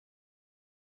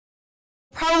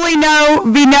Probably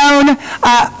be known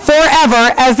forever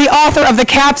as the author of the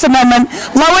Capps Amendment,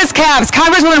 Lois Capps,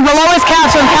 Congresswoman Lois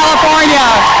Capps from California.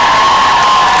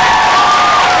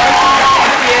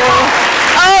 Thank you.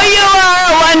 Oh, you are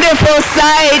a wonderful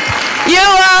sight. You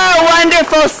are a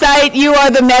wonderful sight. You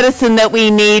are the medicine that we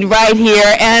need right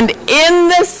here. And in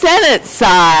the Senate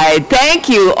side, thank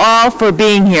you all for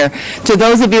being here. To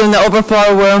those of you in the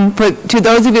overflow room, to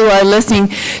those of you who are listening,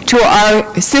 to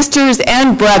our sisters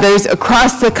and brothers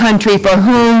across the country for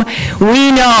whom we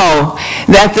know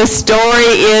that the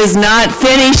story is not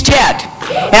finished yet.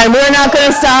 And we're not going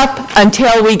to stop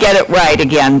until we get it right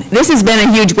again. This has been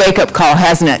a huge wake-up call,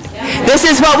 hasn't it? This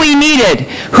is what we needed.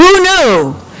 Who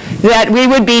knew that we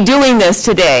would be doing this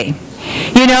today?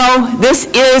 You know, this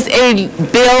is a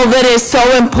bill that is so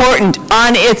important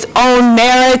on its own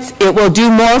merits. It will do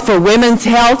more for women's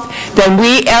health than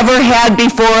we ever had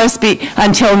before us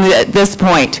until this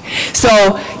point.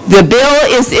 So the bill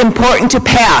is important to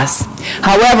pass.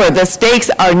 However, the stakes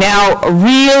are now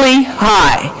really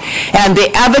high, and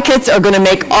the advocates are going to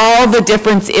make all the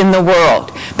difference in the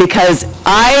world, because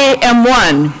I am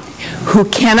one who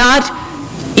cannot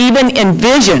even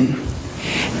envision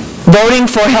voting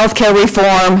for health care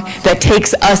reform that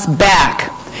takes us back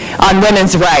on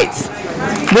women's rights.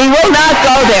 We will not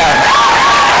go there.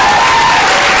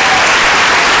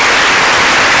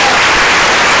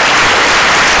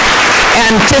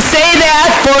 And to say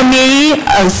that for me,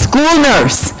 a school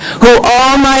nurse who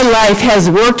all my life has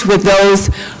worked with those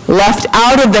left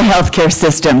out of the healthcare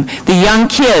system, the young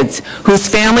kids whose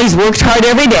families worked hard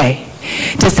every day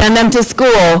to send them to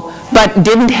school but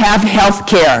didn't have health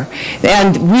care.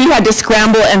 And we had to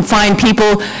scramble and find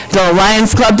people, the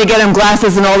Lions Club, to get them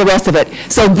glasses and all the rest of it.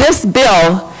 So this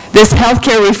bill, this health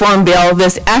care reform bill,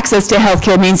 this access to health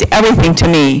care means everything to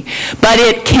me. But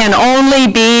it can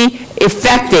only be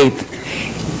effective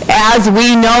as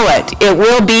we know it. It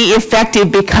will be effective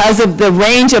because of the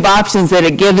range of options that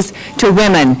it gives to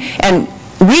women. And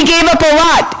we gave up a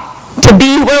lot to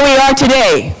be where we are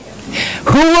today.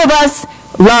 Who of us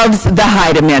loves the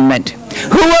Hyde Amendment?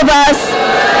 Who of us?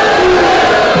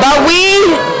 But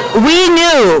we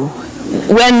knew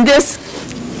when this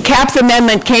Capps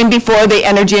Amendment came before the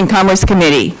Energy and Commerce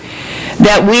Committee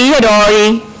that we had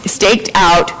already staked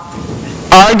out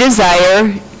our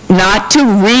desire not to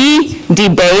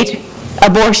re-debate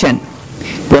abortion.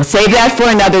 We'll save that for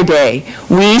another day.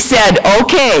 We said,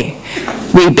 okay,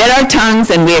 we bit our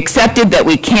tongues and we accepted that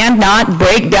we cannot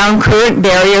break down current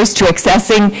barriers to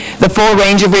accessing the full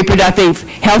range of reproductive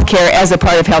health care as a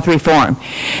part of health reform.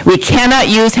 We cannot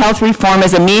use health reform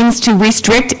as a means to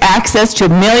restrict access to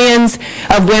millions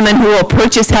of women who will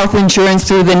purchase health insurance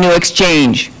through the new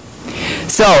exchange.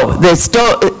 So the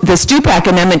Stupak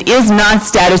Amendment is not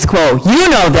status quo. You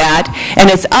know that, and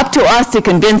it's up to us to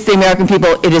convince the American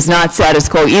people it is not status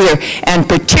quo either, and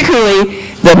particularly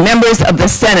the members of the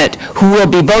Senate who will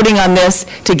be voting on this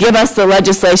to give us the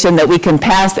legislation that we can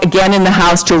pass again in the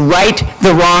House to right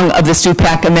the wrong of the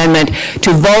Stupak Amendment,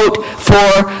 to vote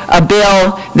for a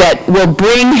bill that will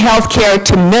bring health care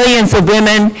to millions of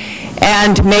women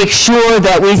and make sure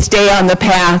that we stay on the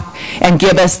path and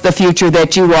give us the future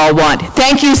that you all want.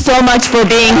 Thank you so much for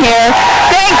being here.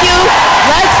 Thank you.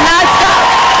 Let's not